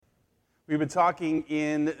We've been talking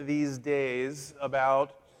in these days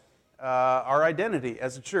about our identity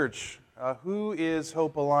as a church. Who is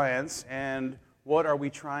Hope Alliance and what are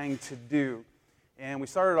we trying to do? And we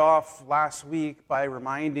started off last week by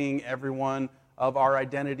reminding everyone of our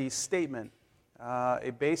identity statement,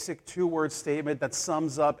 a basic two-word statement that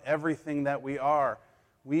sums up everything that we are.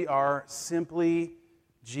 We are simply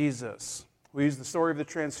Jesus. We use the story of the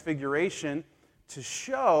Transfiguration to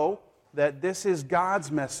show that this is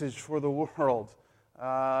God's message for the world,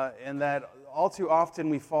 and that all too often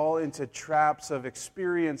we fall into traps of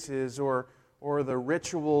experiences or the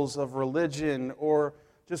rituals of religion or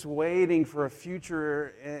just waiting for a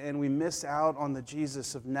future, and we miss out on the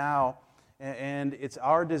Jesus of now. And it's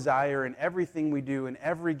our desire in everything we do, in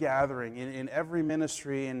every gathering, in every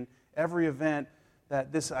ministry, in every event,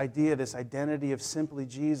 that this idea, this identity of simply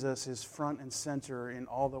Jesus is front and center in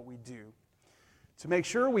all that we do. To make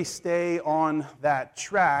sure we stay on that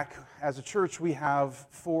track, as a church, we have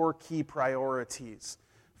four key priorities,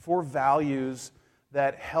 four values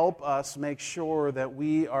that help us make sure that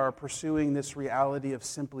we are pursuing this reality of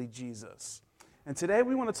simply Jesus. And today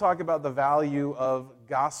we want to talk about the value of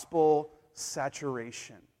gospel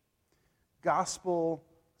saturation. Gospel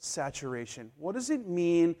saturation. What does it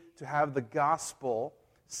mean to have the gospel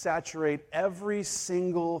saturate every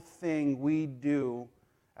single thing we do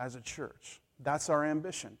as a church? That's our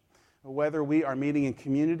ambition. Whether we are meeting in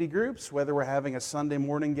community groups, whether we're having a Sunday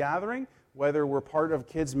morning gathering, whether we're part of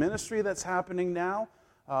kids' ministry that's happening now,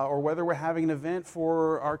 or whether we're having an event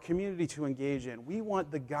for our community to engage in, we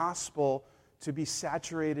want the gospel to be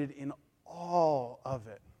saturated in all of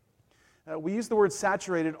it. We use the word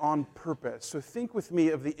saturated on purpose. So think with me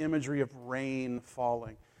of the imagery of rain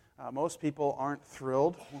falling. Most people aren't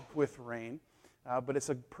thrilled with rain, but it's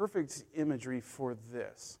a perfect imagery for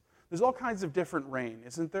this. There's all kinds of different rain,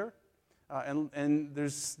 isn't there? And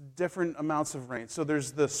there's different amounts of rain. So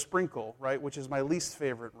there's the sprinkle, right, which is my least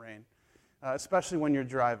favorite rain, especially when you're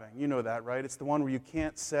driving. You know that, right? It's the one where you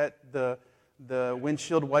can't set the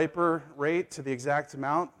windshield wiper rate to the exact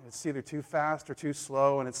amount. It's either too fast or too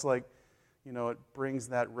slow, and it's like, you know, it brings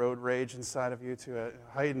that road rage inside of you to a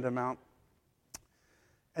heightened amount.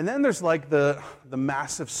 And then there's like the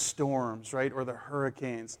massive storms, right, or the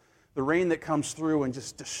hurricanes. The rain that comes through and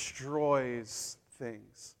just destroys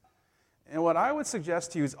things. And what I would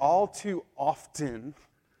suggest to you is all too often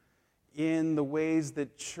in the ways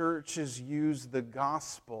that churches use the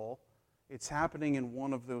gospel, it's happening in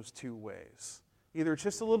one of those two ways. Either it's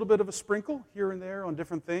just a little bit of a sprinkle here and there on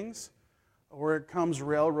different things, or it comes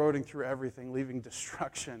railroading through everything, leaving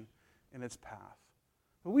destruction in its path.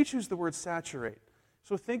 But we choose the word saturate.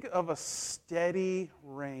 So think of a steady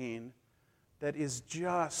rain that is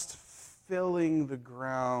just filling the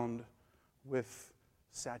ground with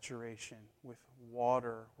saturation, with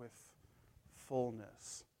water, with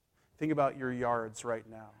fullness. Think about your yards right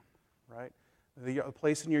now, right? The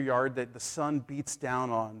place in your yard that the sun beats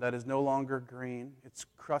down on, that is no longer green. It's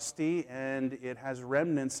crusty, and it has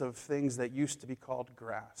remnants of things that used to be called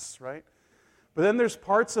grass, right? But then there's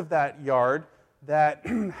parts of that yard that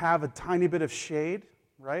have a tiny bit of shade,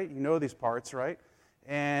 right? You know these parts, right?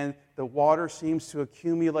 And the water seems to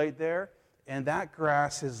accumulate there, and that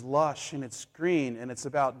grass is lush and it's green and it's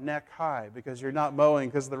about neck high because you're not mowing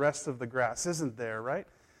because the rest of the grass isn't there, right?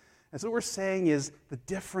 And so what we're saying is the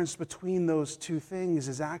difference between those two things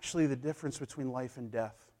is actually the difference between life and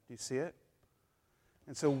death. Do you see it?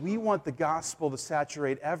 And so we want the gospel to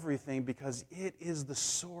saturate everything because it is the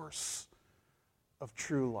source of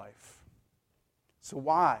true life. So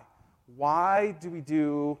why? Why do we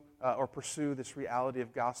do or pursue this reality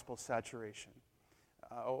of gospel saturation?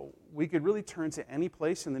 We could really turn to any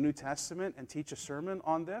place in the New Testament and teach a sermon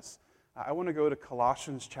on this. I want to go to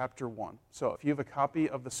Colossians chapter 1. So if you have a copy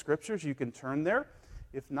of the scriptures, you can turn there.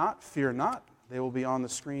 If not, fear not. They will be on the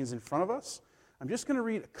screens in front of us. I'm just going to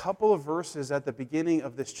read a couple of verses at the beginning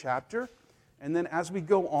of this chapter, and then as we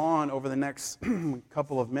go on over the next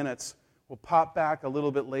couple of minutes, we'll pop back a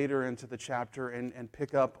little bit later into the chapter and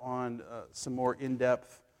pick up on some more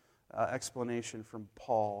in-depth explanation from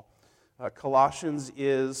Paul. Colossians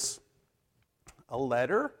is a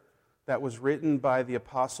letter that was written by the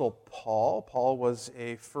Apostle Paul. Paul was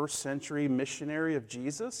a first century missionary of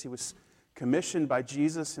Jesus. He was commissioned by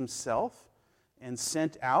Jesus himself and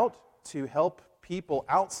sent out to help people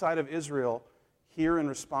outside of Israel hear and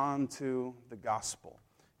respond to the gospel.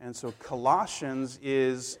 And so Colossians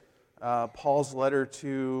is Paul's letter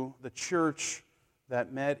to the church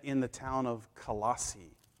that met in the town of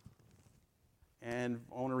Colossae. And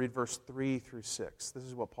I want to read verse 3 through 6. This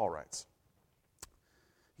is what Paul writes.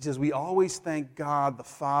 He says, we always thank God, the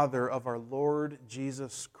Father of our Lord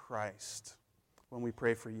Jesus Christ, when we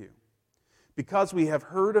pray for you, because we have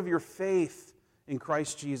heard of your faith in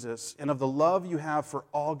Christ Jesus and of the love you have for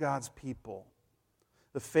all God's people,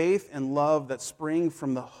 the faith and love that spring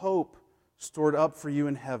from the hope stored up for you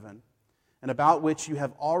in heaven, and about which you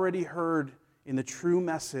have already heard in the true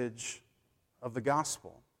message of the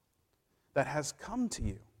gospel that has come to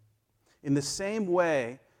you. In the same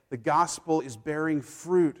way, the gospel is bearing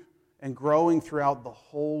fruit and growing throughout the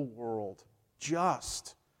whole world,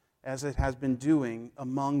 just as it has been doing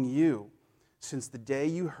among you since the day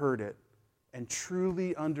you heard it and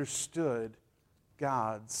truly understood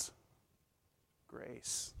God's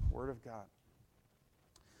grace. Word of God.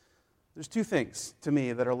 There's two things to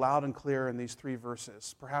me that are loud and clear in these three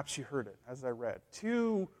verses. Perhaps you heard it as I read.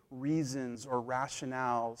 Two reasons or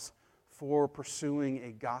rationales for pursuing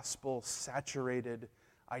a gospel-saturated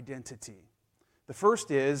identity. The first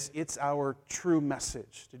is, it's our true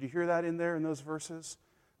message. Did you hear that in there in those verses?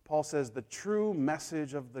 Paul says the true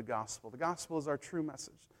message of the gospel. The gospel is our true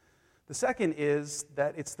message. The second is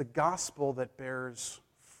that it's the gospel that bears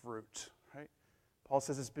fruit. Right? Paul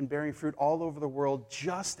says it's been bearing fruit all over the world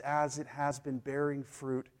just as it has been bearing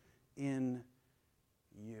fruit in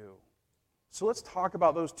you. So let's talk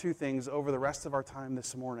about those two things over the rest of our time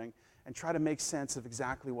this morning and try to make sense of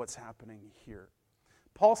exactly what's happening here.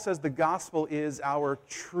 Paul says the gospel is our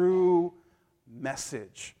true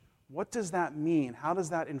message. What does that mean? How does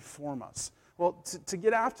that inform us? Well, to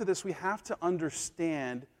get after this, we have to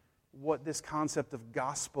understand what this concept of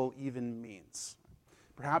gospel even means.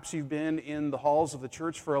 Perhaps you've been in the halls of the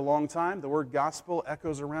church for a long time. The word gospel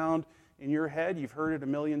echoes around in your head. You've heard it a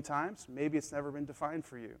million times. Maybe it's never been defined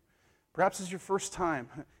for you. Perhaps it's your first time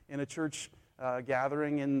in a church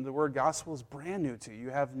gathering and the word gospel is brand new to you. You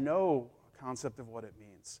have no concept of what it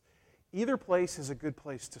means. Either place is a good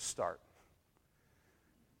place to start.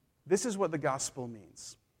 This is what the gospel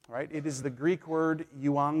means, right? It is the Greek word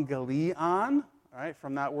euangelion, right?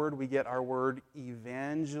 From that word we get our word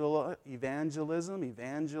evangelism,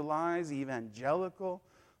 evangelize, evangelical.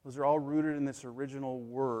 Those are all rooted in this original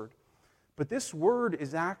word. But this word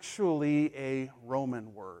is actually a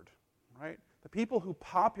Roman word, right? The people who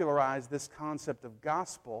popularized this concept of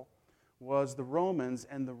gospel was the Romans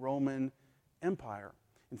and the Roman Empire.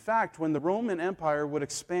 In fact, when the Roman Empire would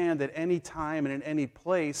expand at any time and in any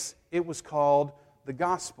place, it was called the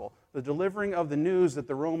gospel. The delivering of the news that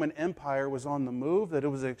the Roman Empire was on the move, that it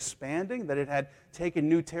was expanding, that it had taken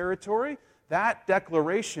new territory, that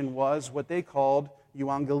declaration was what they called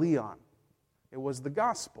euangelion. It was the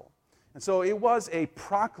gospel. And so it was a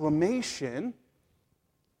proclamation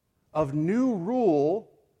of new rule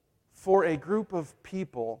for a group of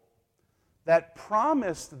people that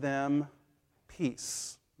promised them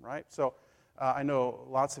peace, right? So I know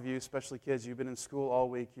lots of you, especially kids, you've been in school all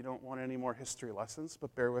week. You don't want any more history lessons,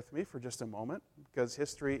 but bear with me for just a moment because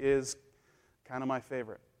history is kind of my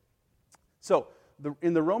favorite. So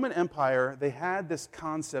in the Roman Empire, they had this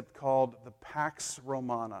concept called the Pax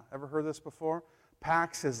Romana. Ever heard this before?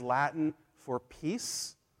 Pax is Latin for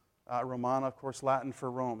peace. Romana, of course, Latin for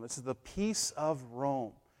Rome. This is the peace of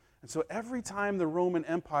Rome. And so every time the Roman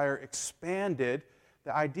Empire expanded,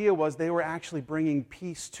 the idea was they were actually bringing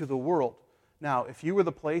peace to the world. Now, if you were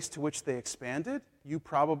the place to which they expanded, you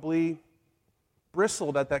probably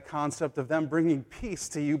bristled at that concept of them bringing peace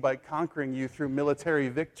to you by conquering you through military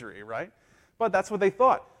victory, right? But that's what they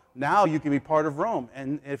thought. Now you can be part of Rome.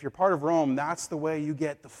 And if you're part of Rome, that's the way you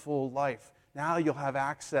get the full life. Now you'll have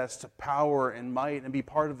access to power and might and be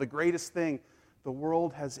part of the greatest thing the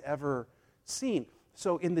world has ever seen.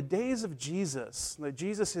 So in the days of Jesus,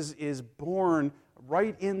 Jesus is born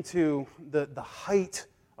right into the height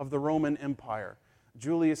of the Roman Empire.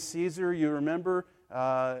 Julius Caesar, you remember,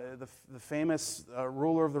 the famous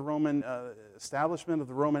ruler of the Roman establishment of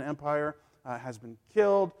the Roman Empire, has been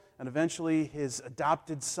killed, and eventually his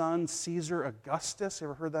adopted son, Caesar Augustus,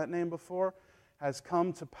 ever heard that name before, has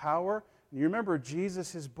come to power. And you remember,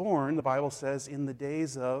 Jesus is born, the Bible says, in the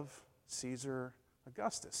days of Caesar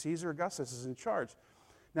Augustus. Caesar Augustus is in charge.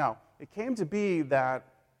 Now, it came to be that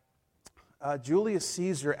Julius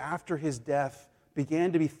Caesar, after his death,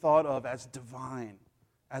 began to be thought of as divine,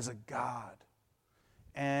 as a god.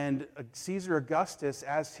 And Caesar Augustus,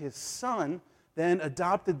 as his son, then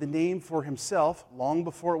adopted the name for himself, long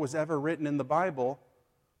before it was ever written in the Bible,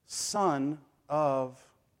 Son of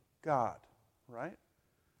God, right?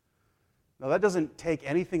 Now, that doesn't take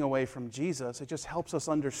anything away from Jesus. It just helps us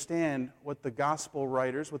understand what the gospel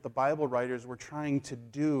writers, what the Bible writers were trying to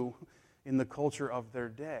do in the culture of their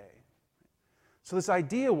day. So this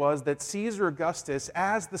idea was that Caesar Augustus,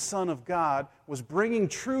 as the Son of God, was bringing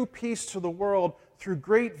true peace to the world through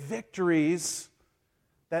great victories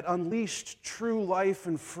that unleashed true life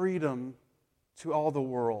and freedom to all the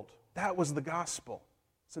world. That was the gospel.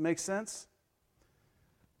 Does it make sense?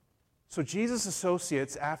 So Jesus'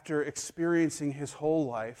 associates, after experiencing his whole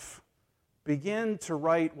life, begin to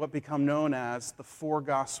write what become known as the four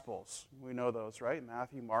Gospels. We know those, right?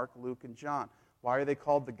 Matthew, Mark, Luke, and John. Why are they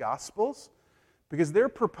called the Gospels? Because they're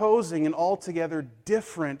proposing an altogether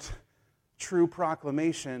different true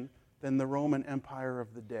proclamation than the Roman Empire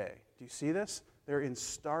of the day. Do you see this? They're in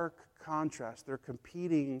stark contrast. They're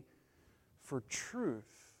competing for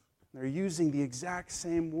truth. They're using the exact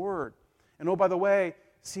same word. And oh, by the way,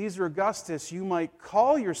 Caesar Augustus, you might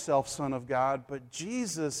call yourself Son of God, but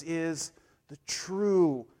Jesus is the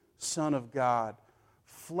true Son of God,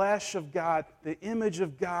 flesh of God, the image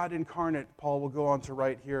of God incarnate, Paul will go on to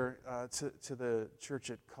write here to the church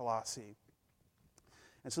at Colossae.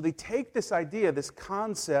 And so they take this idea, this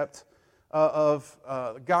concept of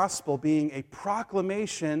the gospel being a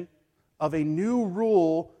proclamation of a new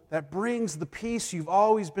rule that brings the peace you've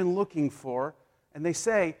always been looking for, and they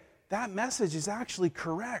say, that message is actually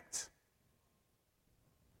correct.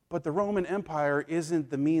 But the Roman Empire isn't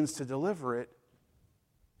the means to deliver it.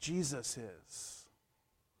 Jesus is.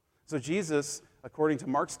 So Jesus, according to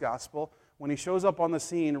Mark's gospel, when he shows up on the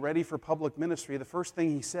scene ready for public ministry, the first thing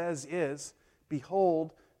he says is,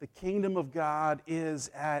 "Behold, the kingdom of God is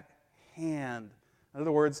at hand." In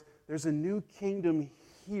other words, there's a new kingdom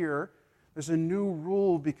here. There's a new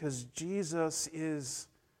rule because Jesus is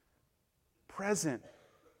present.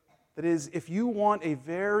 That is, if you want a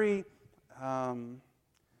very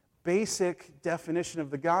basic definition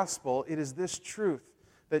of the gospel, it is this truth,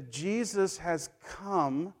 that Jesus has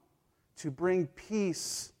come to bring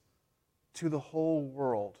peace to the whole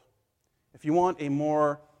world. If you want a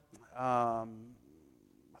more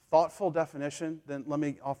thoughtful definition, then let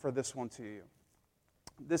me offer this one to you.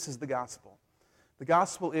 This is the gospel. The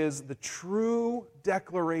gospel is the true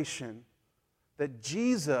declaration that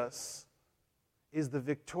Jesus is the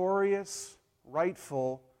victorious,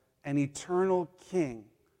 rightful, and eternal King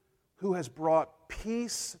who has brought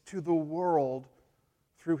peace to the world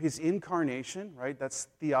through his incarnation, right? That's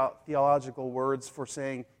theological words for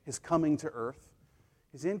saying his coming to earth.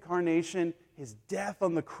 His incarnation, his death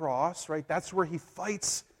on the cross, right? That's where he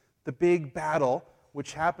fights the big battle,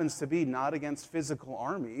 which happens to be not against physical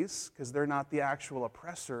armies, because they're not the actual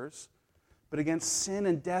oppressors, but against sin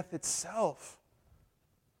and death itself.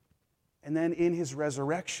 And then in his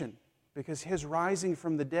resurrection, because his rising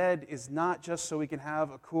from the dead is not just so we can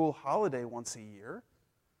have a cool holiday once a year.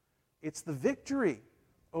 It's the victory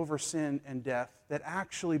over sin and death that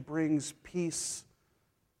actually brings peace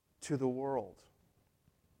to the world.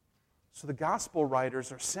 So the gospel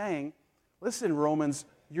writers are saying, listen, Romans,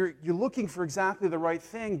 you're looking for exactly the right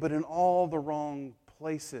thing, but in all the wrong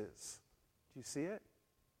places. Do you see it?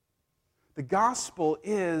 The gospel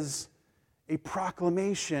is a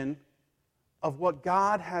proclamation of what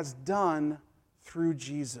God has done through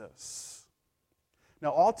Jesus.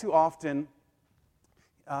 Now, all too often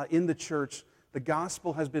in the church, the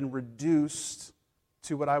gospel has been reduced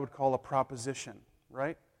to what I would call a proposition,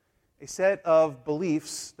 right? A set of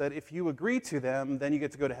beliefs that if you agree to them, then you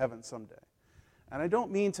get to go to heaven someday. And I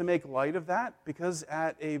don't mean to make light of that, because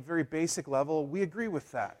at a very basic level, we agree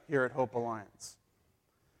with that here at Hope Alliance.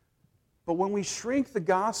 But when we shrink the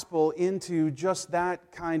gospel into just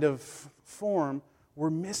that kind of form, we're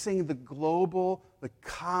missing the global, the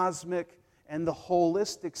cosmic, and the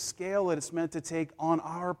holistic scale that it's meant to take on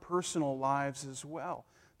our personal lives as well.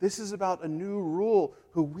 This is about a new rule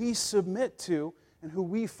who we submit to and who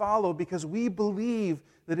we follow because we believe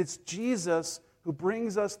that it's Jesus who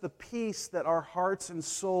brings us the peace that our hearts and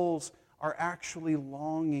souls are actually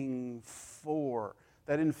longing for.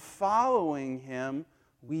 That in following him,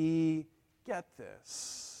 we get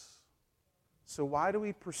this. So why do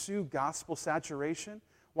we pursue gospel saturation?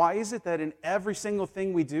 Why is it that in every single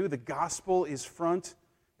thing we do, the gospel is front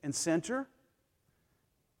and center?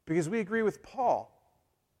 Because we agree with Paul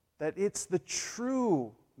that it's the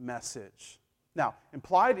true message. Now,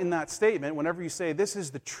 implied in that statement, whenever you say this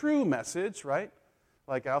is the true message, right?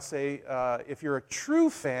 Like I'll say, if you're a true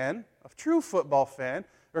fan, a true football fan,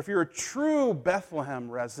 or if you're a true Bethlehem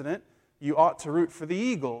resident, you ought to root for the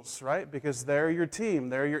Eagles, right? Because they're your team,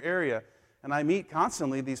 they're your area. And I meet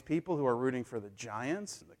constantly these people who are rooting for the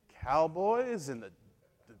Giants, and the Cowboys, and the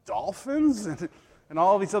Dolphins, and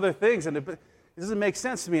all these other things. And it doesn't make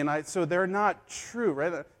sense to me. And so they're not true,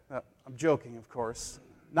 right? I'm joking, of course.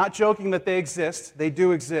 Not joking that they exist. They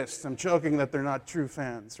do exist. I'm joking that they're not true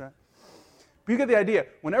fans, right? But you get the idea.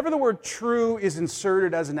 Whenever the word true is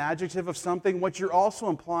inserted as an adjective of something, what you're also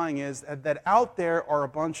implying is that out there are a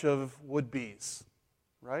bunch of would-bes,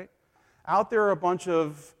 right? Out there are a bunch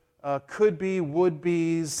of could-be,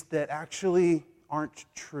 would-bes that actually aren't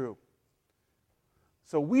true.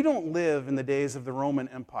 So we don't live in the days of the Roman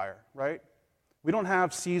Empire, right? We don't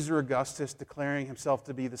have Caesar Augustus declaring himself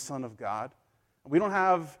to be the Son of God. We don't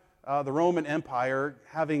have the Roman Empire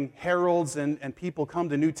having heralds and people come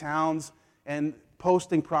to new towns and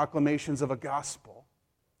posting proclamations of a gospel.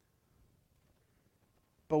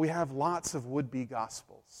 But we have lots of would-be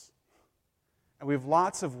gospels. And we have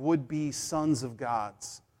lots of would-be sons of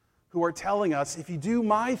gods who are telling us, if you do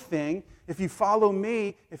my thing, if you follow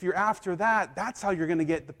me, if you're after that, that's how you're going to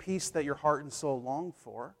get the peace that your heart and soul long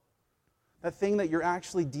for. That thing that you're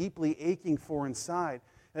actually deeply aching for inside.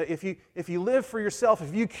 If you live for yourself,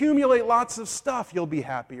 if you accumulate lots of stuff, you'll be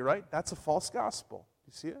happy, right? That's a false gospel.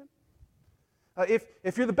 You see it?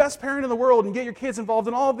 If you're the best parent in the world and get your kids involved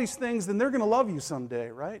in all of these things, then they're going to love you someday,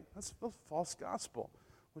 right? That's a false gospel.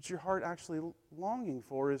 What your heart actually longing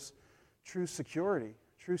for is true security,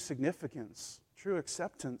 true significance, true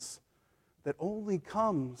acceptance that only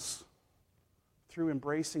comes through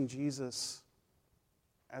embracing Jesus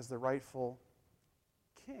as the rightful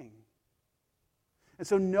king. And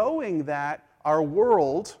so knowing that our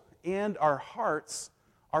world and our hearts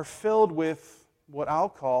are filled with what I'll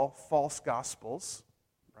call false gospels,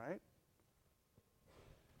 right?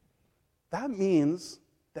 That means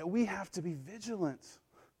that we have to be vigilant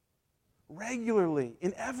regularly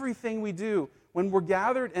in everything we do. When we're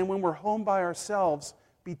gathered and when we're home by ourselves,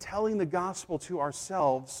 be telling the gospel to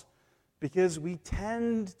ourselves, because we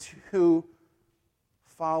tend to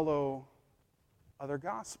follow other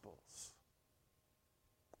gospels.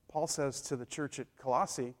 Paul says to the church at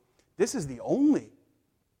Colossae, this is the only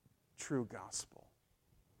true gospel.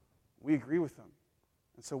 We agree with them.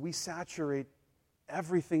 And so we saturate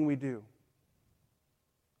everything we do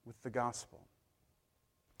with the gospel.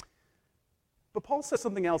 But Paul says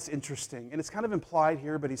something else interesting, and it's kind of implied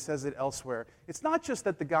here, but he says it elsewhere. It's not just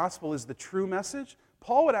that the gospel is the true message.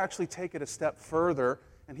 Paul would actually take it a step further,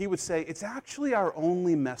 and he would say it's actually our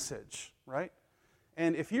only message, right?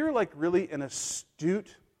 And if you're like really an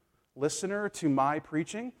astute listener to my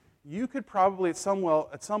preaching, you could probably at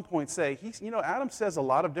some point say, Adam says a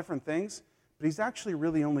lot of different things, but he's actually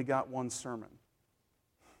really only got one sermon,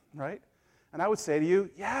 right? And I would say to you,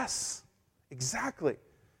 yes, exactly.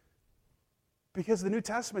 Because the New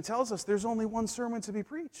Testament tells us there's only one sermon to be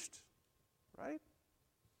preached, right?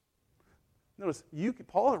 Notice,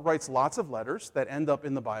 Paul writes lots of letters that end up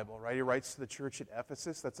in the Bible, right? He writes to the church at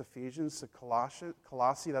Ephesus, that's Ephesians, to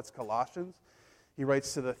Colossae, that's Colossians. He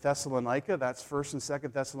writes to the Thessalonica, that's 1st and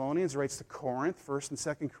 2nd Thessalonians. He writes to Corinth, 1st and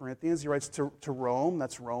 2nd Corinthians. He writes to Rome,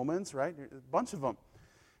 that's Romans, right? A bunch of them.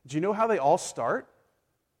 Do you know how they all start?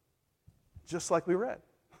 Just like we read.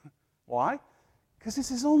 Why? Because it's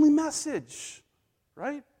his only message,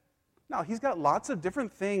 right? Now, he's got lots of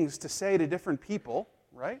different things to say to different people,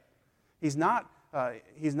 right? He's not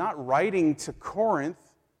writing to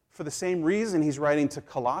Corinth for the same reason he's writing to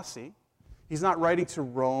Colossae. He's not writing to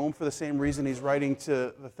Rome for the same reason he's writing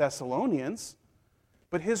to the Thessalonians.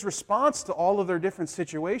 But his response to all of their different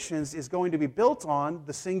situations is going to be built on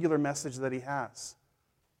the singular message that he has,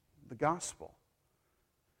 the gospel.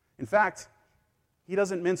 In fact, he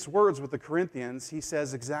doesn't mince words with the Corinthians. He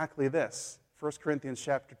says exactly this. 1 Corinthians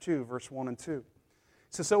chapter 2, verse 1 and 2.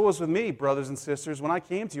 So it was with me, brothers and sisters. When I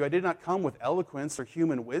came to you, I did not come with eloquence or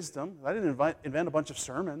human wisdom. I didn't invent a bunch of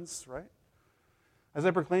sermons, right? As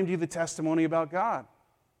I proclaimed to you the testimony about God.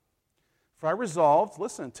 For I resolved,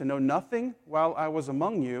 listen, to know nothing while I was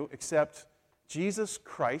among you except Jesus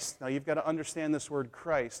Christ. Now you've got to understand this word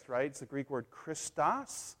Christ, right? It's the Greek word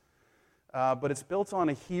Christos. But it's built on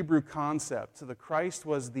a Hebrew concept. So the Christ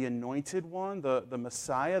was the anointed one, the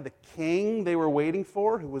Messiah, the king they were waiting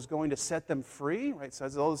for, who was going to set them free, right? So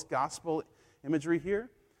there's all this gospel imagery here.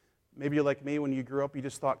 Maybe you're like me, when you grew up, you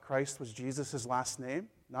just thought Christ was Jesus' last name.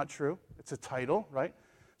 Not true. It's a title, right?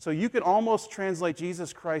 So you could almost translate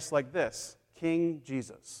Jesus Christ like this, King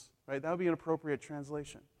Jesus, right? That would be an appropriate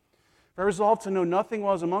translation. For I resolved to know nothing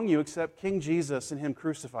while I was among you except King Jesus and him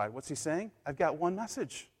crucified. What's he saying? I've got one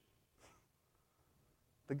message.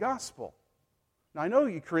 The gospel. Now, I know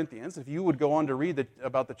you Corinthians, if you would go on to read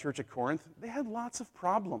about the church at Corinth, they had lots of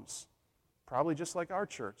problems. Probably just like our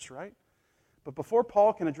church, right? But before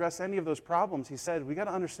Paul can address any of those problems, he said, we got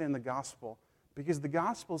to understand the gospel, because the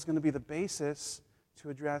gospel is going to be the basis to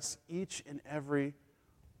address each and every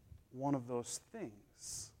one of those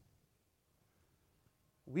things.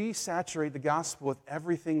 We saturate the gospel with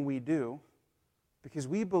everything we do because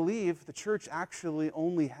we believe the church actually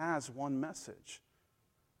only has one message,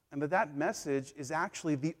 and that message is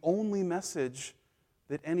actually the only message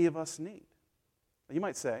that any of us need. Now, you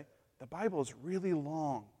might say, the Bible is really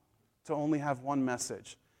long to only have one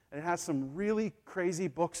message, and it has some really crazy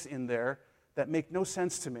books in there that make no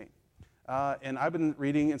sense to me. And I've been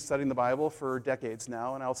reading and studying the Bible for decades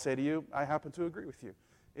now, and I'll say to you, I happen to agree with you.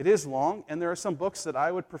 It is long, and there are some books that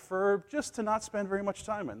I would prefer just to not spend very much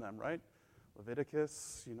time in them, right?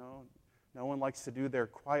 Leviticus, no one likes to do their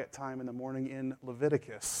quiet time in the morning in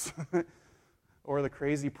Leviticus, or the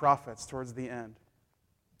crazy prophets towards the end.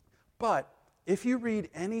 But if you read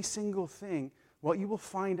any single thing, what you will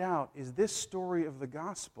find out is this story of the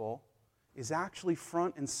gospel is actually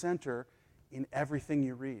front and center in everything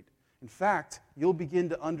you read. In fact, you'll begin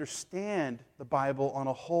to understand the Bible on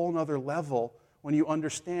a whole nother level when you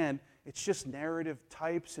understand it's just narrative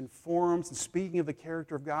types and forms and speaking of the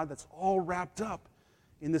character of God that's all wrapped up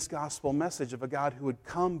in this gospel message of a God who would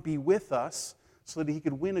come be with us so that he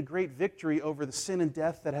could win a great victory over the sin and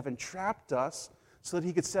death that have entrapped us so that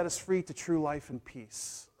he could set us free to true life and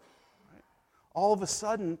peace. Right? All of a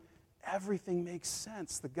sudden, everything makes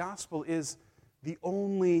sense. The gospel is the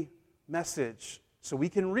only message. So we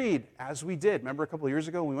can read, as we did. Remember a couple of years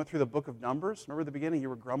ago when we went through the book of Numbers? Remember at the beginning you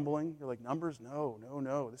were grumbling? You're like, Numbers?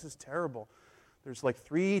 No, this is terrible. There's like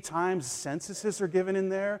 3 times censuses are given in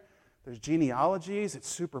there. There's genealogies. It's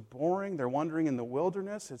super boring. They're wandering in the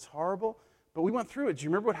wilderness. It's horrible. But we went through it. Do you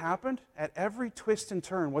remember what happened? At every twist and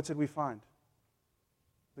turn, what did we find?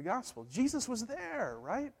 The gospel. Jesus was there,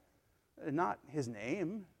 right? Not his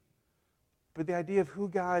name, but the idea of who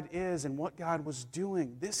God is and what God was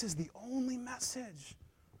doing. This is the only message,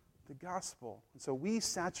 the gospel. And so we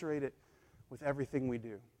saturate it with everything we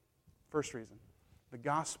do. First reason, the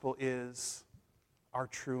gospel is our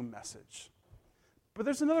true message. But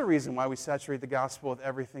there's another reason why we saturate the gospel with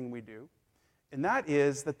everything we do, and that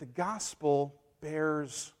is that the gospel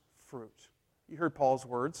bears fruit. You heard Paul's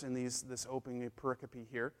words in this opening pericope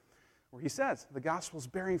here, where he says, the gospel is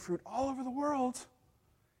bearing fruit all over the world,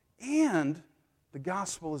 and the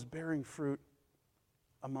gospel is bearing fruit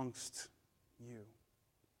amongst you.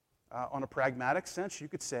 On a pragmatic sense, you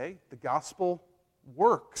could say the gospel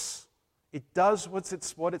works. It does what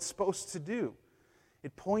it's supposed to do.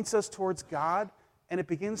 It points us towards God, and it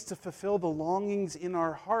begins to fulfill the longings in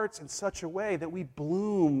our hearts in such a way that we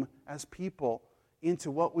bloom as people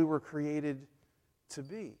into what we were created to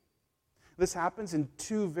be. This happens in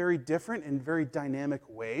 2 very different and very dynamic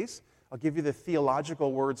ways. I'll give you the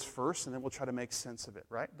theological words first, and then we'll try to make sense of it,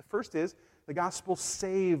 right? The first is the gospel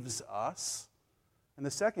saves us, and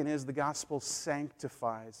the second is the gospel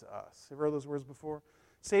sanctifies us. Have you heard those words before?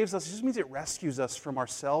 Saves us just means it rescues us from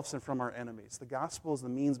ourselves and from our enemies. The gospel is the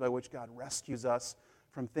means by which God rescues us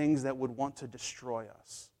from things that would want to destroy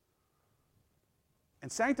us.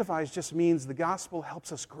 And sanctifies just means the gospel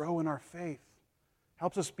helps us grow in our faith,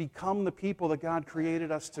 helps us become the people that God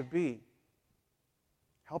created us to be,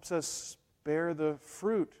 helps us bear the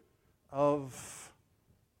fruit of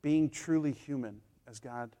being truly human as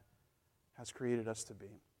God has created us to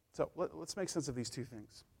be. So let's make sense of these 2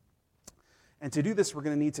 things. And to do this, we're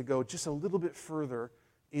going to need to go just a little bit further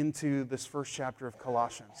into this first chapter of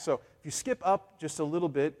Colossians. So if you skip up just a little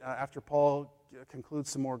bit after Paul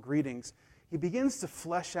concludes some more greetings, he begins to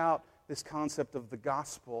flesh out this concept of the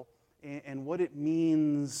gospel and what it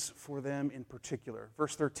means for them in particular.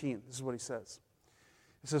 Verse 13, this is what he says.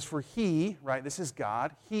 It says, for he, right, this is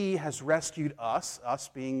God, he has rescued us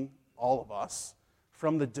being all of us,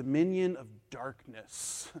 from the dominion of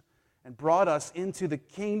darkness and brought us into the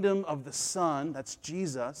kingdom of the Son, that's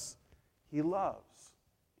Jesus, he loves,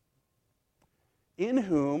 in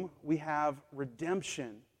whom we have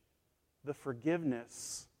redemption, the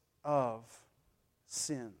forgiveness of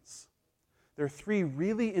sins. There are 3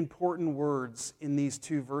 really important words in these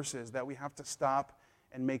 2 verses that we have to stop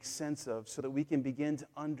and make sense of so that we can begin to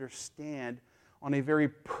understand on a very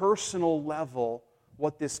personal level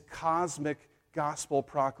what this cosmic gospel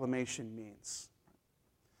proclamation means.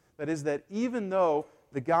 That is, that even though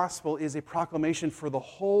the gospel is a proclamation for the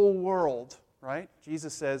whole world, right?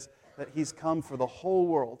 Jesus says that he's come for the whole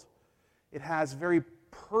world. It has very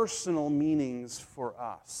personal meanings for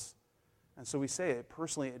us. And so we say it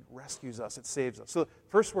personally, it rescues us, it saves us. So the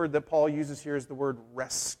first word that Paul uses here is the word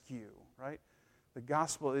rescue, right? The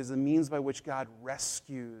gospel is the means by which God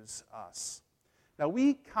rescues us. Now,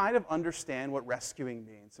 we kind of understand what rescuing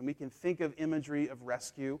means, and we can think of imagery of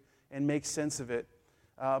rescue and make sense of it.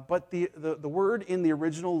 But the word in the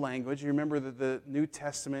original language, you remember that the New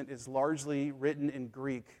Testament is largely written in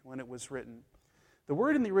Greek when it was written. The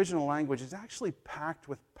word in the original language is actually packed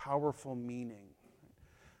with powerful meaning.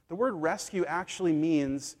 The word rescue actually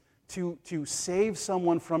means to save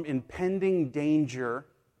someone from impending danger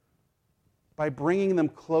by bringing them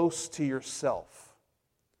close to yourself.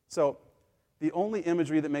 So, the only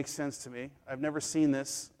imagery that makes sense to me, I've never seen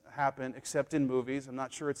this happen except in movies, I'm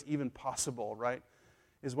not sure it's even possible, right,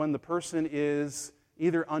 is when the person is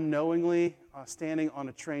either unknowingly standing on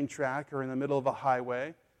a train track or in the middle of a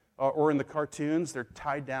highway, or in the cartoons, they're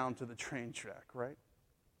tied down to the train track, right?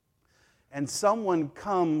 And someone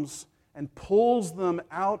comes and pulls them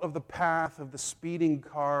out of the path of the speeding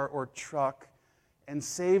car or truck and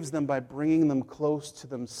saves them by bringing them close to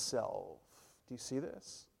themselves. Do you see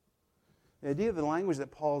this? The idea of the language that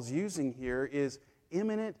Paul's using here is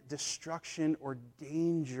imminent destruction or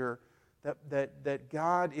danger that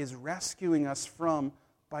God is rescuing us from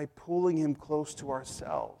by pulling him close to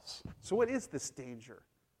ourselves. So what is this danger?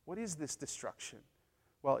 What is this destruction?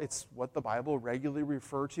 Well, it's what the Bible regularly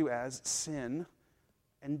refers to as sin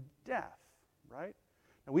and death, right?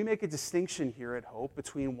 Now, we make a distinction here at Hope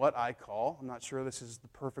between what I call, I'm not sure this is the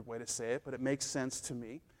perfect way to say it, but it makes sense to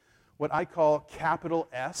me, what I call capital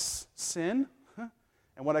S, sin,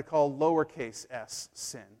 and what I call lowercase s,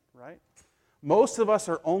 sin, right? Most of us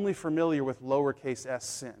are only familiar with lowercase s,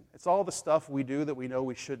 sin. It's all the stuff we do that we know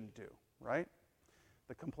we shouldn't do, right?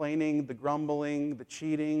 The complaining, the grumbling, the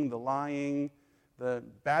cheating, the lying, the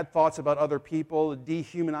bad thoughts about other people, the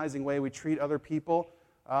dehumanizing way we treat other people.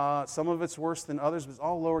 Some of it's worse than others, but it's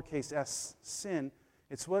all lowercase s, sin.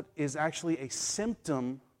 It's what is actually a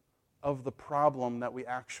symptom of the problem that we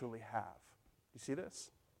actually have. You see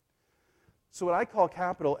this? So what I call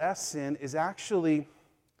capital S sin is actually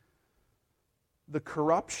the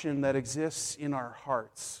corruption that exists in our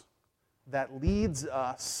hearts that leads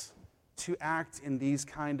us to act in these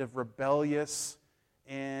kind of rebellious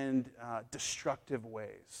and destructive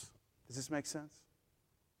ways. Does this make sense?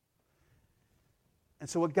 And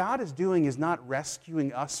so what God is doing is not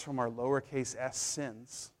rescuing us from our lowercase s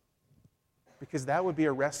sins, because that would be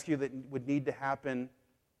a rescue that would need to happen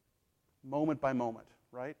moment by moment,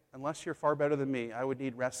 right? Unless you're far better than me, I would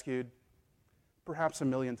need rescued perhaps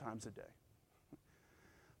 1,000,000 times a day.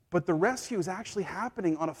 But the rescue is actually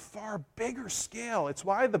happening on a far bigger scale. It's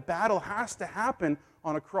why the battle has to happen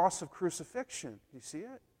on a cross of crucifixion. You see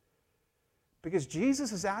it? Because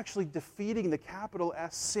Jesus is actually defeating the capital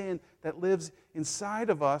S sin that lives inside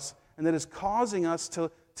of us and that is causing us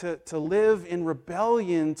to live in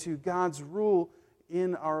rebellion to God's rule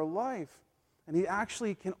in our life. And he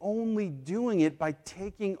actually can only doing it by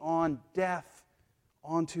taking on death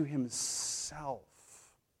onto himself.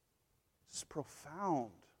 It's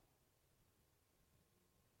profound.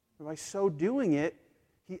 By so doing it,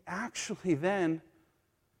 he actually then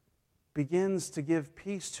begins to give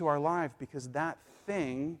peace to our life, because that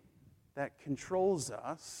thing that controls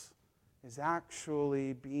us is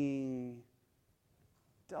actually being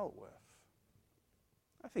dealt with.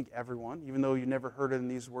 I think everyone, even though you never heard it in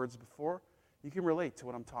these words before, you can relate to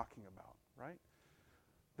what I'm talking about, right?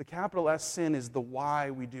 The capital S sin is the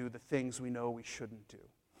why we do the things we know we shouldn't do.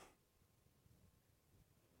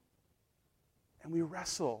 And we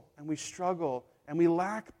wrestle, and we struggle, and we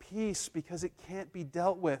lack peace because it can't be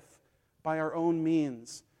dealt with by our own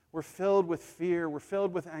means. We're filled with fear. We're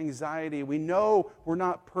filled with anxiety. We know we're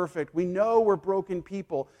not perfect. We know we're broken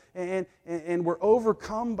people. And we're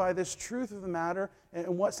overcome by this truth of the matter.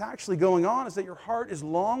 And what's actually going on is that your heart is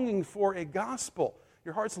longing for a gospel.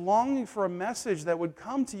 Your heart's longing for a message that would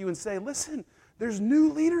come to you and say, listen, there's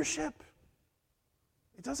new leadership.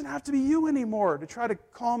 It doesn't have to be you anymore to try to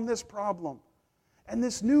calm this problem. And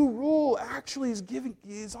this new rule actually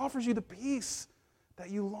offers you the peace that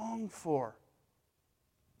you long for.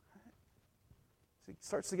 It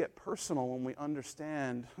starts to get personal when we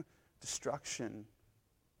understand destruction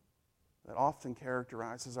that often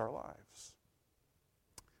characterizes our lives.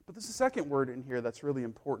 But there's a second word in here that's really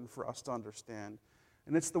important for us to understand,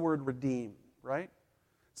 and it's the word redeem, right?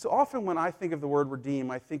 So often when I think of the word redeem,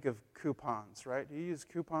 I think of coupons, right? Do you use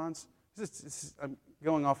coupons? I'm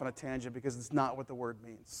going off on a tangent because it's not what the word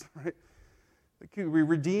means, right? We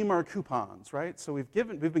redeem our coupons, right? So we've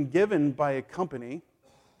been given by a company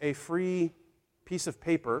a free piece of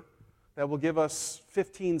paper that will give us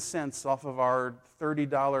 15 cents off of our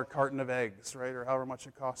 $30 carton of eggs, right? Or however much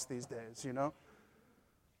it costs these days, you know?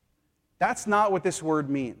 That's not what this word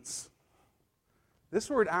means. This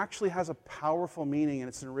word actually has a powerful meaning in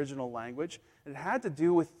its original language. It had to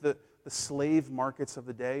do with the slave markets of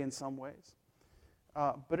the day in some ways.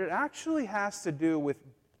 But it actually has to do with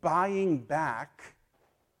buying back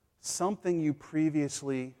something you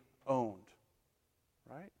previously owned,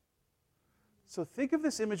 right? So think of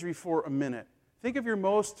this imagery for a minute. Think of your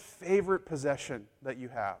most favorite possession that you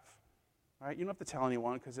have. Right? You don't have to tell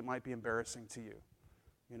anyone because it might be embarrassing to you.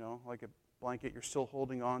 You know, like a blanket you're still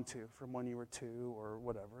holding on to from when you were 2 or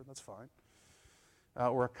whatever. That's fine.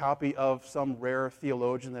 Or a copy of some rare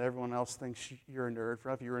theologian that everyone else thinks you're a nerd for.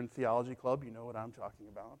 If you're in theology club, you know what I'm talking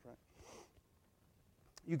about, right?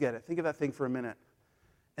 You get it. Think of that thing for a minute.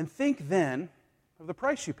 And think then of the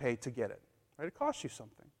price you paid to get it. Right? It cost you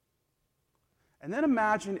something. And then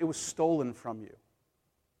imagine it was stolen from you.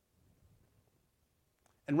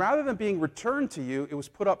 And rather than being returned to you, it was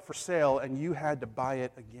put up for sale and you had to buy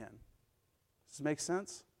it again. Does this make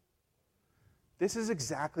sense? This is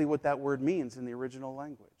exactly what that word means in the original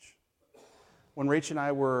language. When Rach and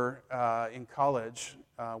I were in college,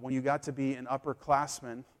 when you got to be an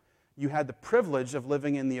upperclassman, you had the privilege of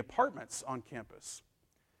living in the apartments on campus.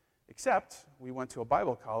 Except we went to a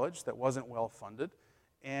Bible college that wasn't well funded,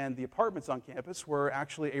 and the apartments on campus were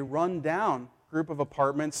actually a run-down group of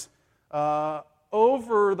apartments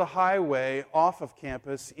over the highway off of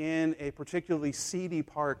campus in a particularly seedy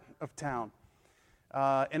part of town.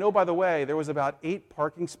 And oh, by the way, there was about 8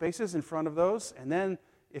 parking spaces in front of those. And then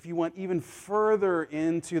if you went even further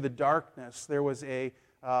into the darkness, there was a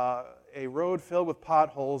road filled with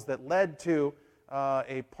potholes that led to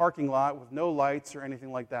a parking lot with no lights or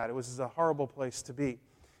anything like that. It was a horrible place to be.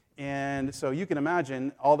 And so you can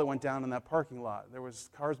imagine all that went down in that parking lot. There was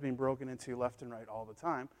cars being broken into left and right all the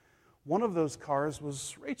time. One of those cars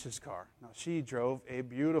was Rachel's car. Now, she drove a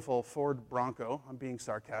beautiful Ford Bronco. I'm being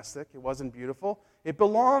sarcastic. It wasn't beautiful. It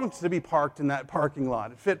belonged to be parked in that parking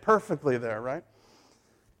lot. It fit perfectly there, right?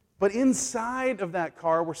 But inside of that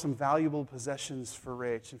car were some valuable possessions for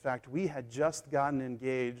Rach. In fact, we had just gotten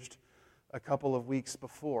engaged a couple of weeks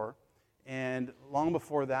before. And long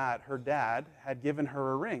before that, her dad had given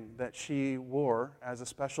her a ring that she wore as a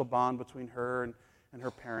special bond between her and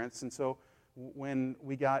her parents. And so when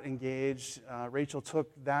we got engaged, Rachel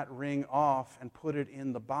took that ring off and put it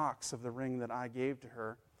in the box of the ring that I gave to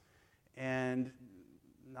her, and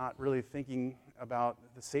not really thinking about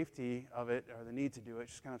the safety of it or the need to do it,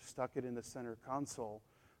 just kind of stuck it in the center console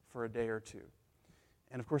for a day or two.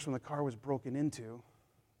 And of course, when the car was broken into,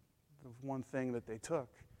 the one thing that they took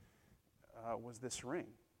was this ring.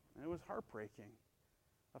 And it was heartbreaking,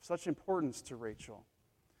 of such importance to Rachel.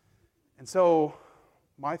 And so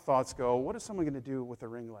my thoughts go, what is someone going to do with a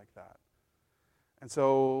ring like that? And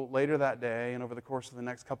so later that day, and over the course of the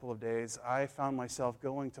next couple of days, I found myself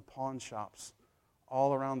going to pawn shops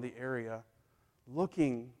all around the area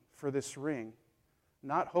looking for this ring,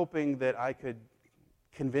 not hoping that I could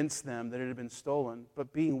convince them that it had been stolen,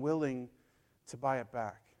 but being willing to buy it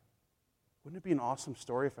back. Wouldn't it be an awesome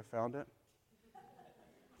story if I found it?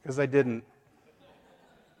 Because I didn't.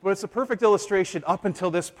 But it's a perfect illustration up until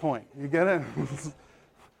this point. You get it?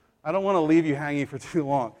 I don't want to leave you hanging for too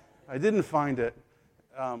long. I didn't find it.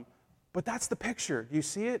 But that's the picture. Do you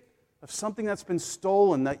see it? Of something that's been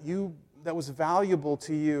stolen that was valuable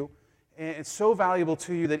to you. And it's so valuable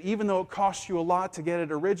to you that even though it cost you a lot to get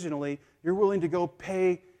it originally, you're willing to go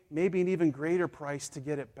pay maybe an even greater price to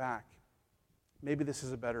get it back. Maybe this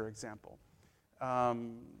is a better example.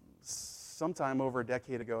 Sometime over a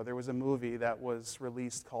decade ago, there was a movie that was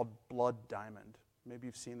released called Blood Diamond. Maybe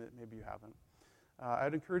you've seen it, maybe you haven't.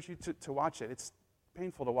 I'd encourage you to watch it. It's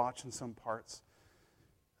painful to watch in some parts.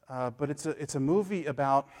 But it's a movie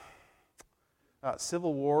about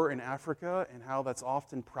civil war in Africa and how that's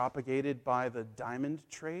often propagated by the diamond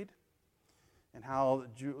trade and how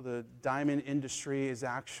the diamond industry is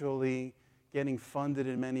actually getting funded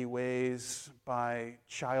in many ways by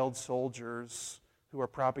child soldiers who are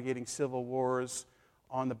propagating civil wars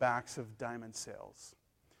on the backs of diamond sales.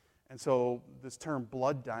 And so this term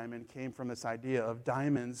blood diamond came from this idea of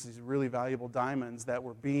diamonds, these really valuable diamonds that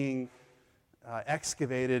were being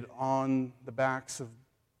excavated on the backs of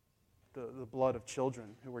the blood of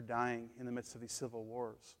children who were dying in the midst of these civil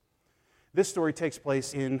wars. This story takes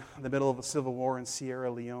place in the middle of a civil war in Sierra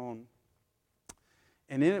Leone.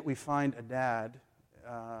 And in it we find a dad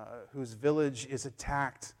whose village is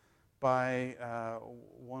attacked by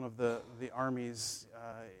one of the armies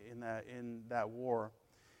in that war.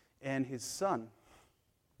 And his son,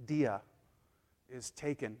 Dia, is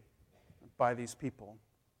taken by these people.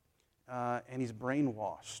 And he's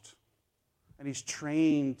brainwashed. And he's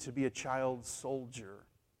trained to be a child soldier.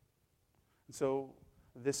 And so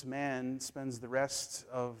this man spends the rest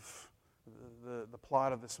of the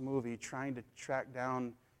plot of this movie trying to track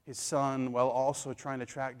down his son while also trying to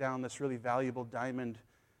track down this really valuable diamond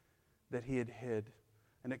that he had hid.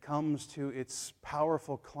 And it comes to its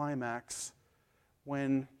powerful climax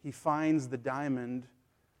when he finds the diamond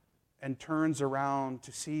and turns around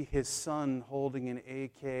to see his son holding an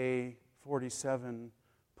AK-47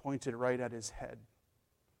 pointed right at his head,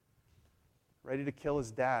 ready to kill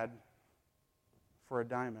his dad for a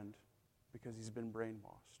diamond because he's been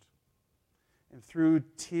brainwashed. And through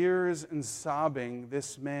tears and sobbing,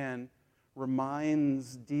 this man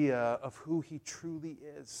reminds Dia of who he truly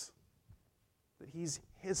is, that he's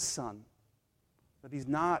his son, that he's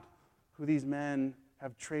not who these men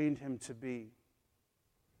have trained him to be.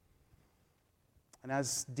 And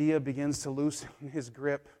as Dia begins to loosen his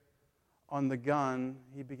grip on the gun,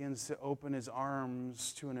 he begins to open his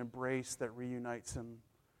arms to an embrace that reunites him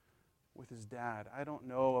with his dad. I don't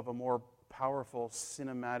know of a more powerful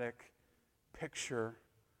cinematic picture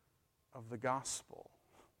of the gospel.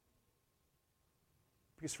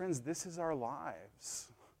 Because, friends, this is our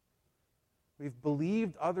lives. We've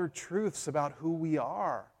believed other truths about who we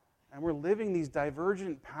are. And we're living these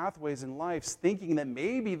divergent pathways in life, thinking that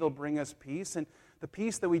maybe they'll bring us peace. And the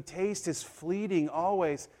peace that we taste is fleeting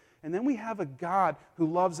always. And then we have a God who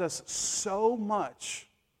loves us so much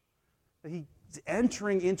that He's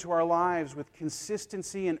entering into our lives with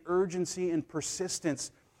consistency and urgency and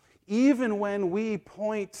persistence. Even when we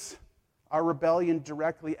point our rebellion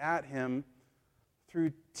directly at Him,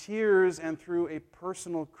 through tears and through a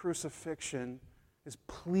personal crucifixion, is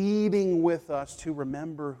pleading with us to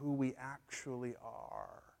remember who we actually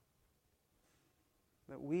are.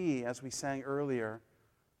 That we, as we sang earlier,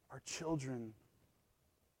 are children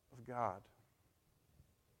of God.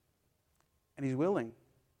 And He's willing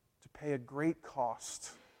to pay a great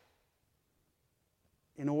cost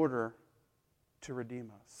in order to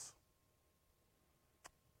redeem us.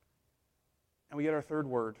 And we get our third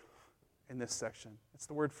word in this section. It's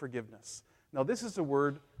the word forgiveness. Now, this is a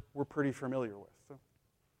word we're pretty familiar with.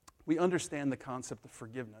 We understand the concept of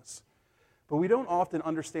forgiveness, but we don't often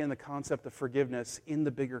understand the concept of forgiveness in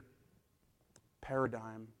the bigger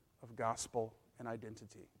paradigm of gospel and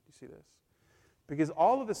identity. Do you see this? Because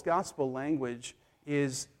all of this gospel language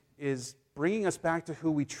is bringing us back to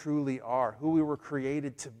who we truly are, who we were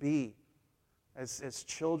created to be as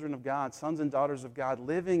children of God, sons and daughters of God,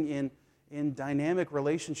 living in dynamic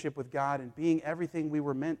relationship with God and being everything we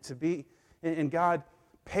were meant to be. And God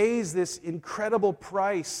pays this incredible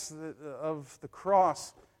price of the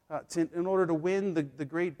cross in order to win the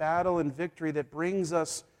great battle and victory that brings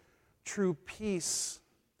us true peace.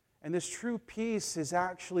 And this true peace is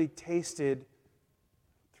actually tasted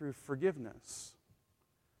through forgiveness.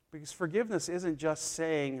 Because forgiveness isn't just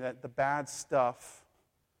saying that the bad stuff,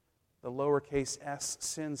 the lowercase s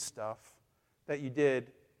sin stuff that you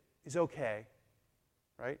did is okay,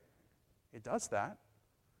 right? It does that.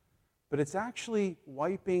 But it's actually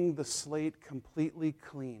wiping the slate completely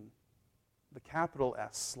clean, the capital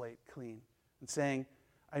S slate clean, and saying,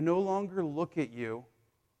 I no longer look at you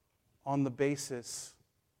on the basis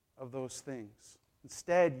of those things.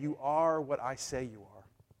 Instead, you are what I say you are.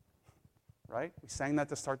 Right? We sang that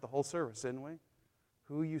to start the whole service, didn't we?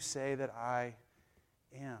 Who you say that I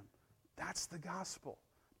am. That's the gospel.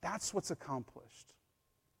 That's what's accomplished.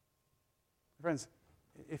 Friends,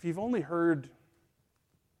 if you've only heard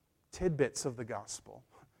tidbits of the gospel,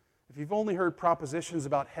 if you've only heard propositions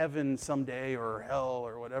about heaven someday or hell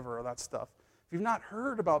or whatever, or that stuff, if you've not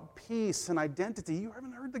heard about peace and identity, you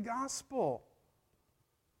haven't heard the gospel.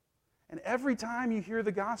 And every time you hear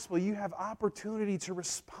the gospel, you have opportunity to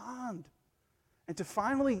respond and to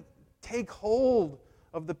finally take hold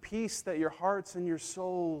of the peace that your hearts and your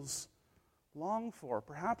souls long for.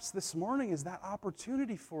 Perhaps this morning is that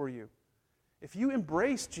opportunity for you. If you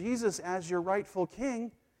embrace Jesus as your rightful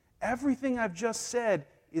king, everything I've just said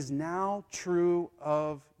is now true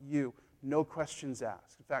of you. No questions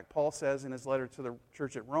asked. In fact, Paul says in his letter to the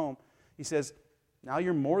church at Rome, he says, now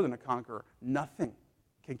you're more than a conqueror. Nothing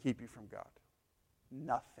can keep you from God.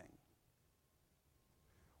 Nothing.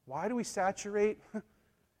 Why do we saturate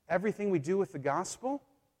everything we do with the gospel?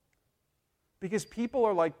 Because people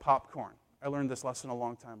are like popcorn. I learned this lesson a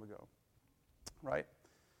long time ago, right?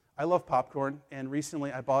 I love popcorn, and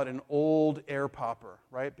recently I bought an old air popper,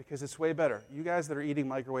 right? Because it's way better. You guys that are eating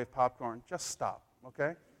microwave popcorn, just stop,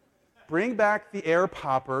 okay? Bring back the air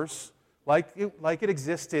poppers like it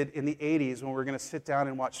existed in the 80s when we were going to sit down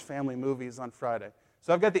and watch family movies on Friday.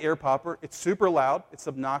 So I've got the air popper. It's super loud. It's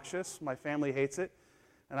obnoxious. My family hates it.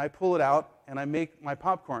 And I pull it out, and I make my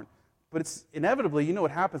popcorn. But it's inevitably, you know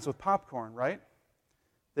what happens with popcorn, right?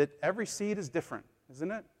 That every seed is different,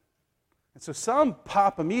 isn't it? And so some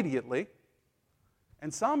pop immediately,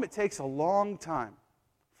 and some it takes a long time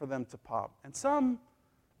for them to pop. And some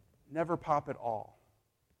never pop at all.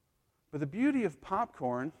 But the beauty of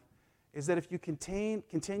popcorn is that if you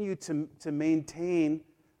continue to maintain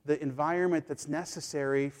the environment that's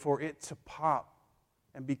necessary for it to pop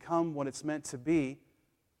and become what it's meant to be,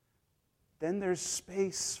 then there's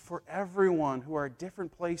space for everyone who are at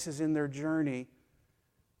different places in their journey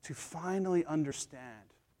to finally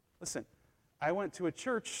understand. Listen, I went to a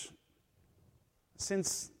church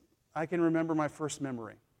since I can remember my first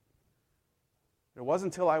memory. It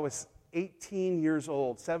wasn't until I was 18 years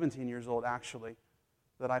old, 17 years old actually,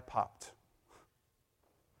 that I popped.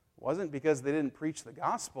 It wasn't because they didn't preach the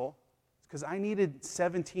gospel. It's because I needed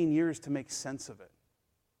 17 years to make sense of it.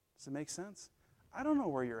 Does it make sense? I don't know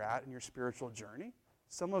where you're at in your spiritual journey.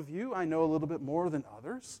 Some of you I know a little bit more than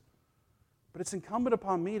others. But it's incumbent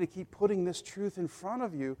upon me to keep putting this truth in front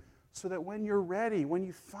of you so that when you're ready, when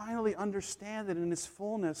you finally understand it in its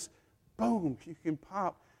fullness, boom, you can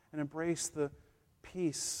pop and embrace the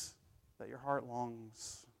peace that your heart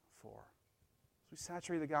longs for. So we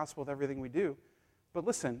saturate the gospel with everything we do. But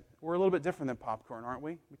listen, we're a little bit different than popcorn, aren't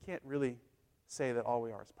we? We can't really say that all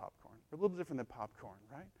we are is popcorn. We're a little different than popcorn,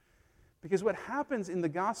 right? Because what happens in the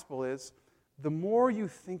gospel is the more you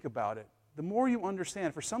think about it, the more you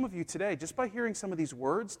understand. For some of you today, just by hearing some of these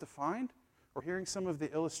words defined, or hearing some of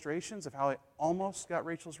the illustrations of how I almost got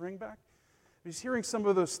Rachel's ring back, just hearing some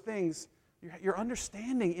of those things, you're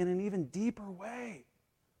understanding in an even deeper way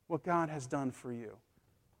what God has done for you.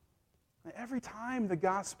 And every time the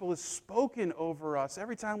gospel is spoken over us,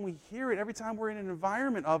 every time we hear it, every time we're in an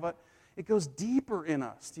environment of it, it goes deeper in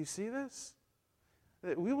us. Do you see this?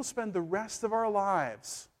 That we will spend the rest of our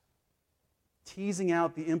lives teasing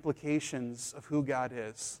out the implications of who God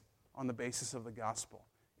is on the basis of the gospel.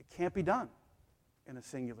 It can't be done in a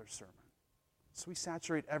singular sermon. So we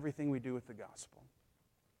saturate everything we do with the gospel.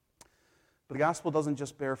 But the gospel doesn't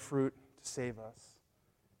just bear fruit to save us.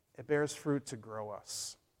 It bears fruit to grow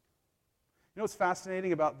us. You know what's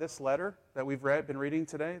fascinating about this letter that we've been reading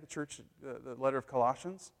today, the letter of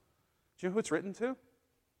Colossians? Do you know who it's written to?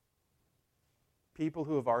 People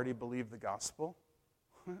who have already believed the gospel.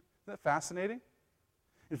 Isn't that fascinating?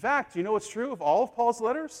 In fact, you know what's true of all of Paul's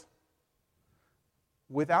letters?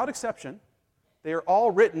 Without exception, they are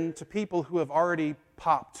all written to people who have already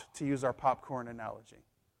popped, to use our popcorn analogy.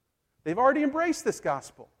 They've already embraced this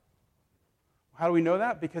gospel. How do we know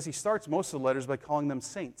that? Because he starts most of the letters by calling them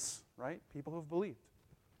saints, right? People who have believed.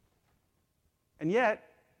 And yet,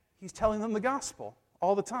 he's telling them the gospel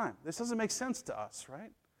all the time. This doesn't make sense to us,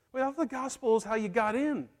 right? Well, I thought the gospel is how you got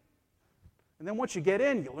in. And then once you get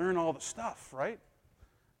in, you learn all the stuff, right?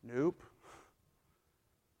 Nope.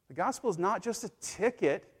 The gospel is not just a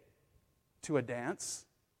ticket to a dance.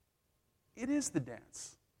 It is the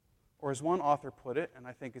dance. Or as one author put it, and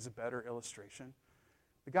I think is a better illustration,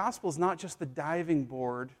 the gospel is not just the diving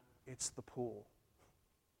board, it's the pool.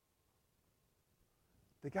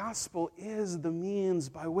 The gospel is the means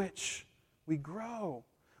by which we grow.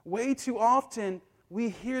 Way too often, we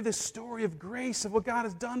hear this story of grace, of what God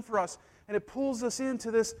has done for us, and it pulls us into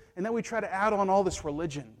this, and then we try to add on all this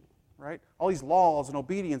religion, right? All these laws and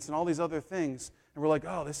obedience and all these other things, and we're like,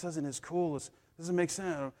 oh, this isn't as cool, this doesn't make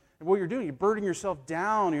sense. And what you're doing, you're burdening yourself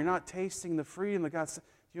down, you're not tasting the freedom that God's.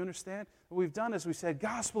 Do you understand? What we've done is we said,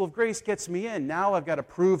 gospel of grace gets me in. Now I've got to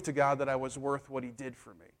prove to God that I was worth what he did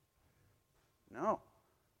for me. No.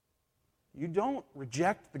 You don't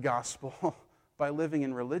reject the gospel by living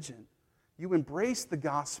in religion. You embrace the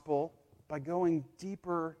gospel by going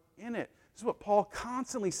deeper in it. This is what Paul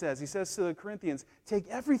constantly says. He says to the Corinthians, take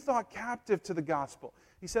every thought captive to the gospel.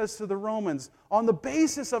 He says to the Romans, on the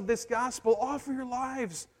basis of this gospel, offer your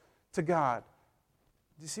lives to God.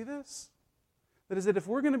 Do you see this? That is that if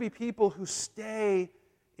we're going to be people who stay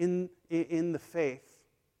in the faith,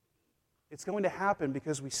 it's going to happen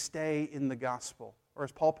because we stay in the gospel. Or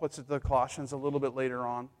as Paul puts it to the Colossians a little bit later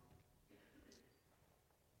on.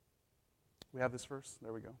 We have this verse?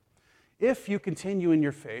 There we go. If you continue in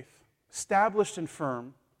your faith, established and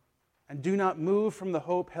firm, and do not move from the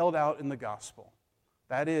hope held out in the gospel.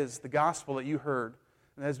 That is, the gospel that you heard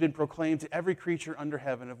and has been proclaimed to every creature under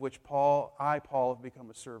heaven, of which Paul, have become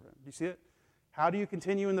a servant. Do you see it? How do you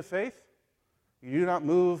continue in the faith? You do not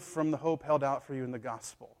move from the hope held out for you in the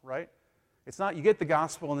gospel, right? It's not you get the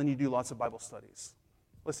gospel and then you do lots of Bible studies.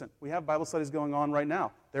 Listen, we have Bible studies going on right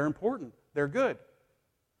now. They're important. They're good.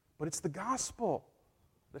 But it's the gospel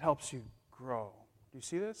that helps you grow. Do you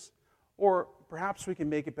see this? Or perhaps we can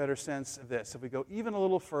make a better sense of this. If we go even a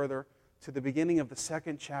little further to the beginning of the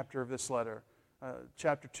second chapter of this letter,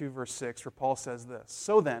 chapter 2, verse 6, where Paul says this.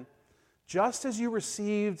 So then, just as you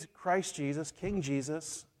received Christ Jesus, King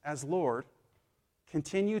Jesus, as Lord,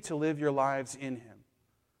 continue to live your lives in him,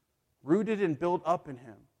 rooted and built up in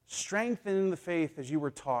him, strengthened in the faith as you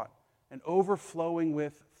were taught, and overflowing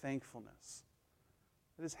with thankfulness.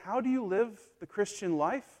 That is, how do you live the Christian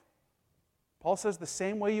life? Paul says the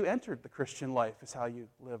same way you entered the Christian life is how you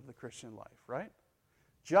live the Christian life, right?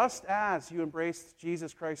 Just as you embraced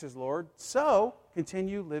Jesus Christ as Lord, so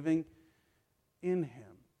continue living in Him.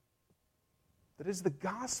 That is, the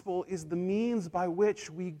gospel is the means by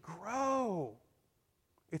which we grow.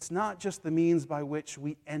 It's not just the means by which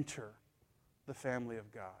we enter the family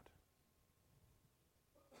of God.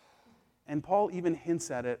 And Paul even hints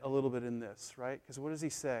at it a little bit in this, right? Because what does he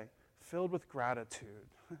say? Filled with gratitude.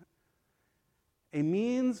 A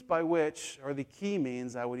means by which, or the key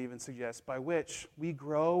means I would even suggest, by which we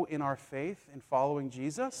grow in our faith in following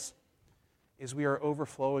Jesus is we are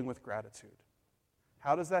overflowing with gratitude.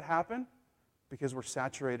 How does that happen? Because we're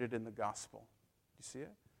saturated in the gospel. Do you see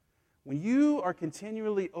it? When you are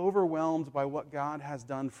continually overwhelmed by what God has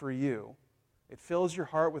done for you, it fills your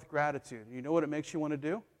heart with gratitude. You know what it makes you want to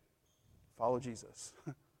do? Follow Jesus.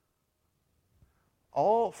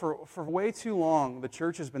 For way too long, the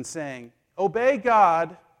church has been saying, obey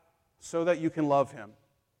God so that you can love Him.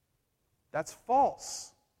 That's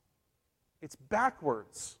false. It's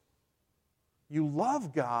backwards. You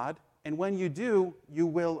love God, and when you do, you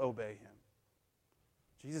will obey Him.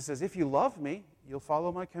 Jesus says, if you love me, you'll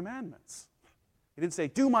follow my commandments. He didn't say,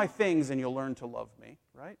 do my things and you'll learn to love me,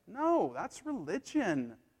 right? No, that's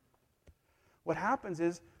religion. What happens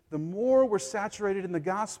is, the more we're saturated in the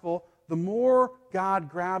gospel, the more God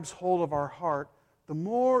grabs hold of our heart, the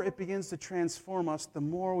more it begins to transform us, the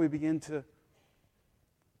more we begin to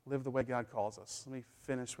live the way God calls us. Let me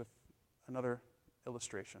finish with another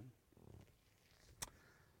illustration.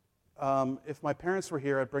 If my parents were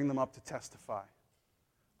here, I'd bring them up to testify.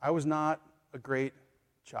 I was not a great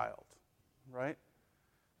child, right?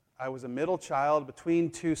 I was a middle child between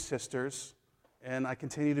two sisters, and I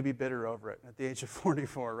continue to be bitter over it at the age of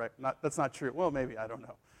 44, right? That's not true. Well, maybe, I don't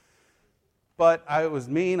know. But I was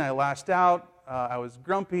mean, I lashed out, I was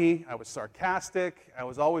grumpy, I was sarcastic, I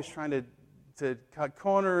was always trying to cut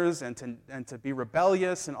corners and to be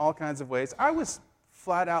rebellious in all kinds of ways. I was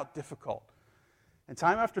flat out difficult. And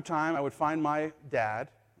time after time, I would find my dad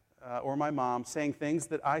or my mom saying things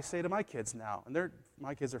that I say to my kids now. And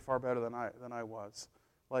my kids are far better than I was.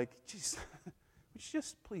 Like, geez, would you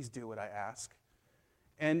just please do what I ask?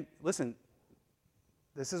 And listen,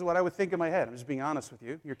 this is what I would think in my head. I'm just being honest with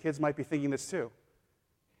you. Your kids might be thinking this too.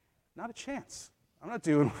 Not a chance. I'm not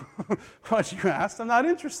doing what you asked. I'm not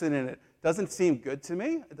interested in it. Doesn't seem good to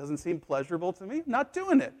me. It doesn't seem pleasurable to me. Not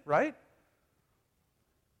doing it, right?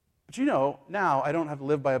 But you know, now I don't have to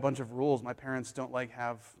live by a bunch of rules. My parents don't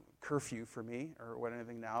have curfew for me or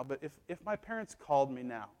anything now. But if my parents called me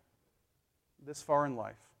now, this far in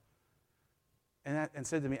life, and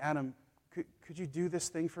said to me, Adam, could you do this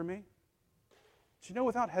thing for me? Do you know,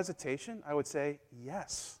 without hesitation, I would say,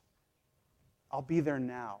 yes, I'll be there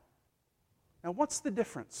now. Now, what's the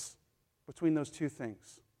difference between those two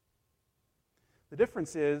things? The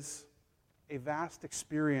difference is a vast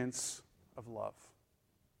experience of love.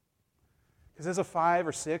 Because as a 5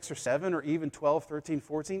 or 6 or 7 or even 12, 13,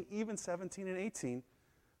 14, even 17 and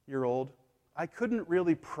 18-year-old, I couldn't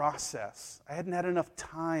really process. I hadn't had enough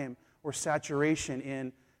time or saturation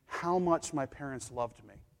in how much my parents loved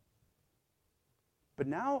me. But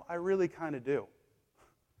now I really kind of do.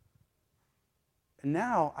 And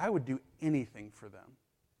now I would do anything for them.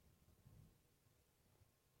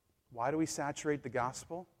 Why do we saturate the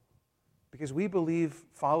gospel? Because we believe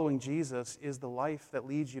following Jesus is the life that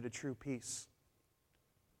leads you to true peace.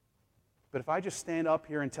 But if I just stand up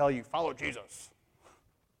here and tell you, follow Jesus,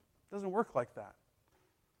 it doesn't work like that.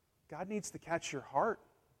 God needs to catch your heart.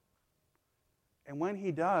 And when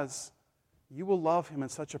He does, you will love Him in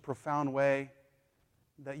such a profound way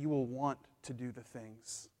that you will want to do the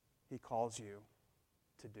things He calls you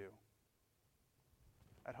to do.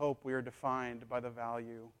 At Hope, we are defined by the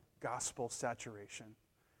value gospel saturation.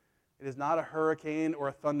 It is not a hurricane or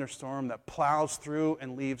a thunderstorm that plows through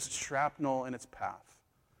and leaves shrapnel in its path,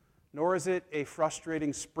 nor is it a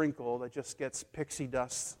frustrating sprinkle that just gets pixie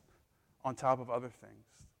dust on top of other things.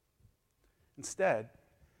 Instead,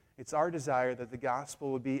 it's our desire that the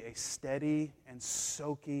gospel would be a steady and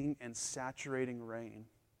soaking and saturating rain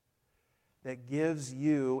that gives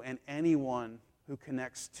you and anyone who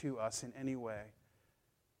connects to us in any way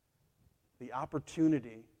the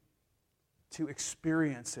opportunity to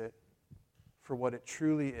experience it for what it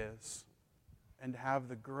truly is and have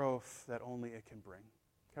the growth that only it can bring.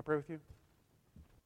 Can I pray with you?